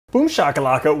Boom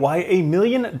shakalaka, why $1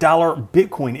 million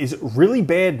Bitcoin is really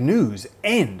bad news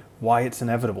and why it's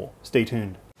inevitable. Stay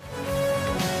tuned.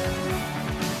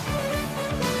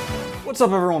 What's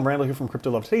up everyone, Randall here from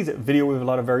Crypto Love. Today's video we have a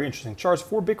lot of very interesting charts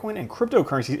for Bitcoin and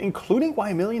cryptocurrencies, including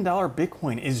why $1 million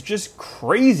Bitcoin is just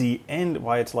crazy and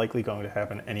why it's likely going to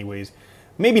happen anyways.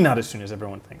 Maybe not as soon as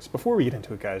everyone thinks. Before we get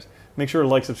into it, guys, make sure to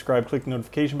like, subscribe, click the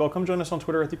notification bell, come join us on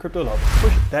Twitter at the Crypto Love.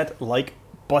 Push that like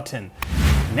button.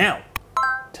 Now,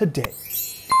 today,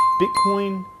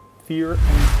 Bitcoin fear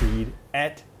and greed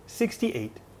at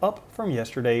 68, up from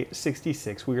yesterday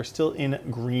 66. We are still in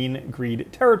green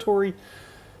greed territory,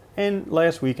 and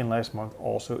last week and last month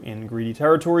also in greedy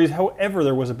territories. However,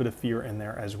 there was a bit of fear in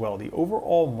there as well. The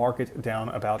overall market down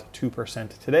about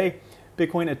 2% today.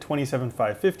 Bitcoin at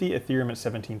 27,550, Ethereum at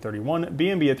 1731,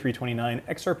 BNB at 329,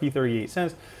 XRP 38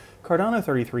 cents, Cardano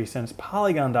 33 cents,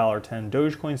 Polygon $1.10,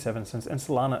 Dogecoin 7 cents, and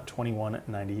Solana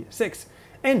 21.96.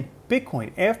 And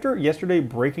Bitcoin, after yesterday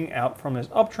breaking out from this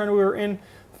uptrend we were in,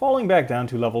 falling back down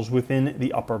to levels within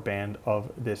the upper band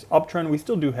of this uptrend. We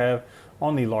still do have,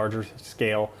 on the larger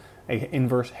scale, a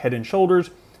inverse head and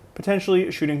shoulders, potentially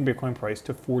shooting Bitcoin price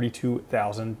to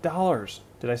 $42,000.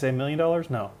 Did I say $1 million?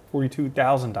 No,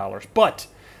 $42,000. But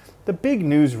the big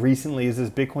news recently is this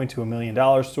Bitcoin to $1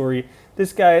 million story.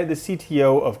 This guy, the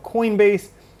CTO of Coinbase,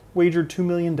 wagered $2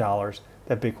 million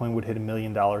that Bitcoin would hit $1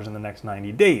 million in the next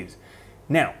 90 days.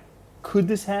 Now, could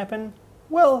this happen?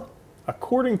 Well,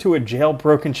 according to a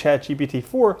jailbroken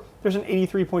ChatGPT-4, there's an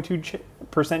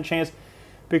 83.2% chance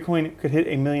Bitcoin could hit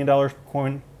 $1 million per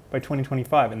coin by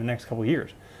 2025 in the next couple of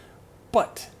years.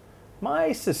 But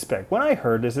I suspect, when I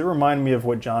heard this, it reminded me of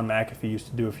what John McAfee used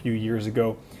to do a few years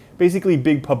ago. Basically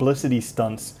big publicity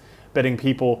stunts, betting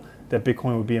people that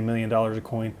Bitcoin would be $1 million a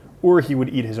coin or he would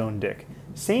eat his own dick.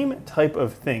 Same type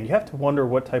of thing. You have to wonder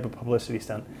what type of publicity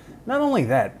stunt. Not only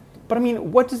that, but I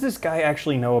mean, what does this guy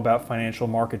actually know about financial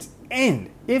markets? And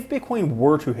if Bitcoin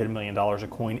were to hit $1 million a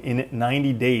coin in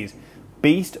 90 days,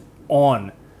 based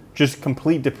on just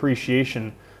complete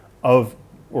depreciation of,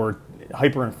 or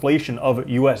hyperinflation of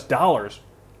US dollars,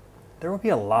 there would be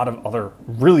a lot of other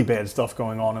really bad stuff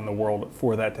going on in the world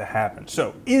for that to happen.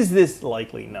 So is this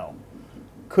likely? No.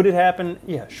 Could it happen?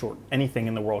 Yeah, sure. Anything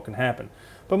in the world can happen.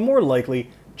 But more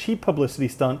likely, cheap publicity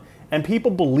stunt, and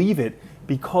people believe it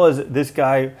because this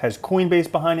guy has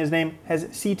Coinbase behind his name, has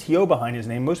CTO behind his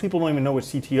name. Most people don't even know what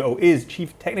CTO is.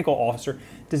 Chief Technical Officer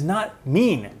does not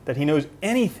mean that he knows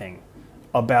anything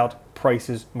about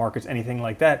prices, markets, anything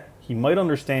like that. He might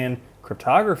understand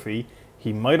cryptography,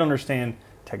 he might understand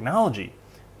technology,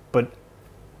 but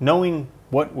knowing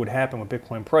what would happen with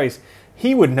Bitcoin price,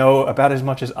 he would know about as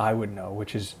much as I would know,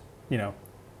 which is, you know,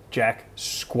 jack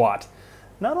squat.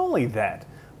 Not only that,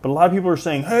 but a lot of people are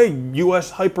saying, hey,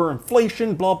 US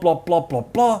hyperinflation, blah, blah, blah, blah,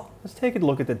 blah. Let's take a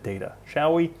look at the data,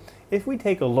 shall we? If we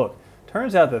take a look,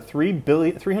 turns out the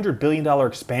 $300 billion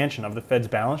expansion of the Fed's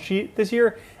balance sheet this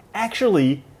year,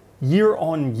 actually, year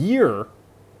on year,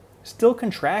 still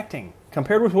contracting.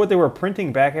 Compared with what they were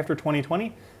printing back after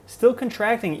 2020, still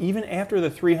contracting even after the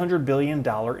 $300 billion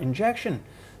injection.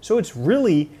 So it's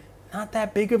really not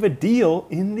that big of a deal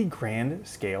in the grand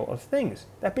scale of things.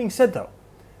 That being said though,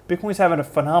 Bitcoin's having a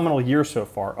phenomenal year so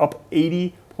far, up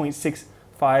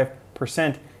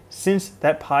 80.65% since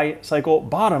that Pi cycle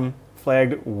bottom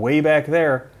flagged way back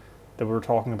there that we were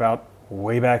talking about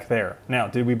way back there. Now,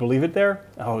 did we believe it there?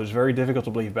 Oh, it was very difficult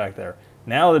to believe back there.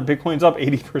 Now that Bitcoin's up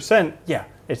 80%, yeah,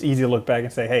 it's easy to look back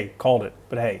and say, hey, called it.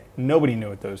 But hey, nobody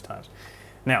knew at those times.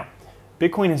 Now,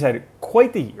 Bitcoin has had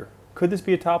quite the year. Could this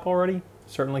be a top already?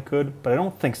 Certainly could, but I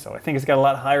don't think so. I think it's got a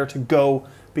lot higher to go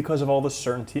because of all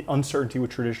the uncertainty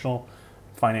with traditional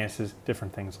finances,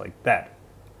 different things like that.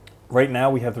 Right now,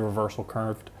 we have the reversal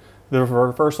curved. The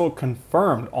reversal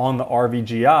confirmed on the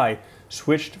RVGI,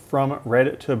 switched from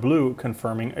red to blue,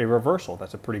 confirming a reversal.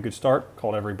 That's a pretty good start,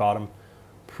 called every bottom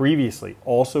previously.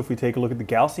 Also, if we take a look at the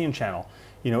Gaussian channel,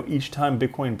 you know, each time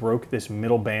Bitcoin broke this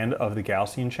middle band of the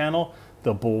Gaussian channel,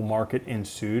 the bull market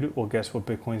ensued. Well, guess what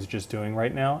Bitcoin's just doing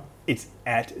right now? It's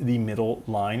at the middle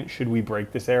line. Should we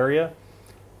break this area?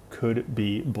 Could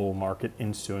be bull market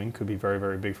ensuing. Could be very,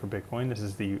 very big for Bitcoin. This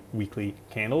is the weekly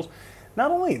candles.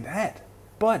 Not only that,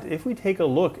 but if we take a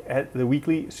look at the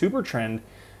weekly super trend,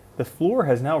 the floor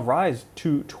has now risen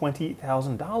to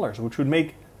 $20,000, which would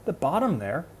make the bottom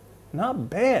there not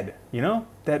bad. You know,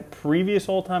 that previous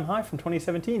all-time high from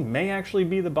 2017 may actually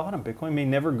be the bottom. Bitcoin may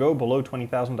never go below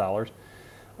 $20,000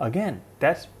 again.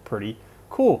 That's pretty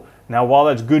cool. Now, while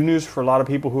that's good news for a lot of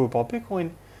people who have bought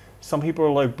Bitcoin, some people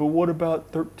are like, but what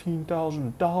about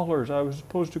 $13,000? I was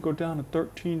supposed to go down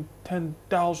to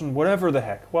 10,000, whatever the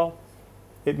heck. Well,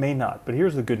 it may not, but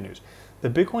here's the good news. The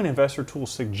Bitcoin Investor Tool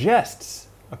suggests,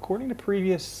 according to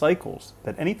previous cycles,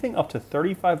 that anything up to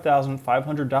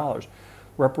 $35,500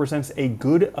 represents a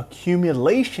good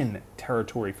accumulation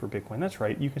territory for Bitcoin. That's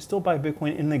right, you can still buy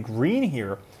Bitcoin in the green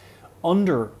here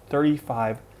under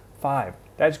 35.5.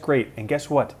 That's great. And guess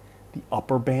what? The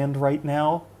upper band right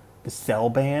now, the sell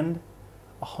band,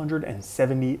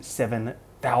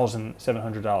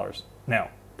 $177,700. Now,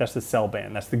 that's the sell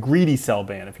band. That's the greedy sell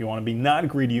band. If you want to be not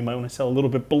greedy, you might want to sell a little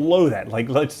bit below that. Like,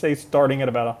 let's say starting at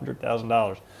about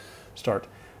 $100,000, start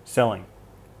selling.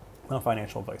 Not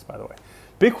financial advice, by the way.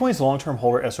 Bitcoin's long-term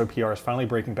holder SOPR is finally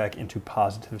breaking back into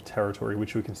positive territory,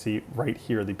 which we can see right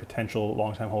here, the potential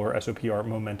long-term holder SOPR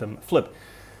momentum flip.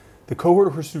 The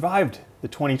cohort who survived the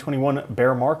 2021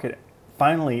 bear market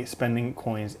finally spending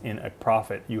coins in a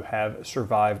profit. You have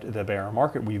survived the bear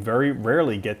market. We very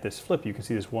rarely get this flip. You can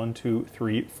see this 1, 2,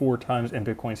 3, 4 times in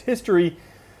Bitcoin's history.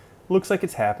 Looks like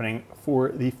it's happening for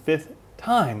the 5th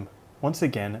time, once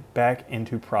again, back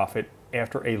into profit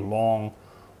after a long,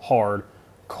 hard,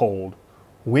 cold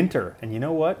winter. And you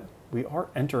know what? We are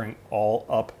entering all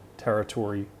up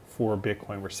territory for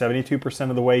Bitcoin. We're 72%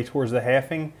 of the way towards the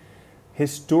halving.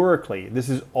 Historically, this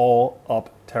is all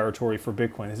up territory for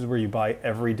Bitcoin. This is where you buy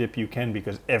every dip you can,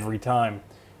 because every time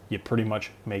you pretty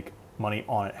much make money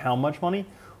on it. How much money?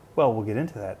 Well, we'll get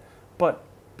into that. But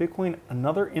Bitcoin,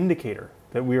 another indicator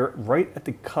that we are right at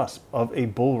the cusp of a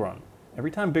bull run. Every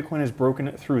time Bitcoin has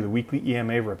broken through the weekly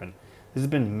EMA ribbon, this has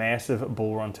been massive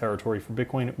bull run territory for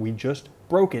Bitcoin. We just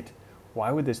broke it.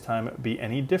 Why would this time be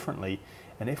any differently?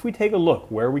 And if we take a look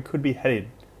where we could be headed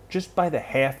just by the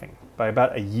halving, by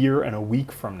about a year and a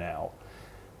week from now,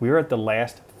 we are at the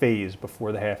last phase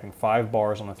before the halving. 5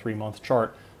 bars on a 3-month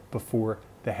chart before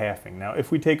the halving. Now,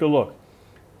 if we take a look,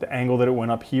 the angle that it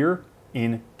went up here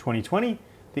in 2020,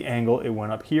 the angle it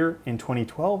went up here in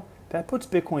 2012, that puts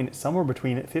Bitcoin somewhere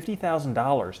between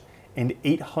 $50,000 and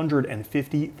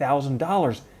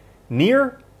 $850,000,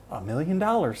 near $1 million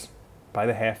by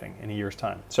the halving in a year's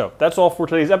time. So that's all for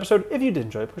today's episode. If you did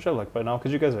enjoy it, push that like button. I'll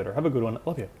catch you guys later. Have a good one.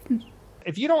 Love you. Peace.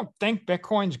 If you don't think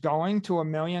Bitcoin's going to $1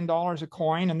 million a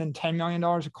coin and then $10 million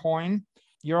a coin,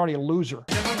 you're already a loser.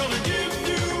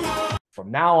 From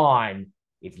now on,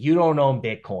 if you don't own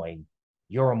Bitcoin,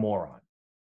 you're a moron.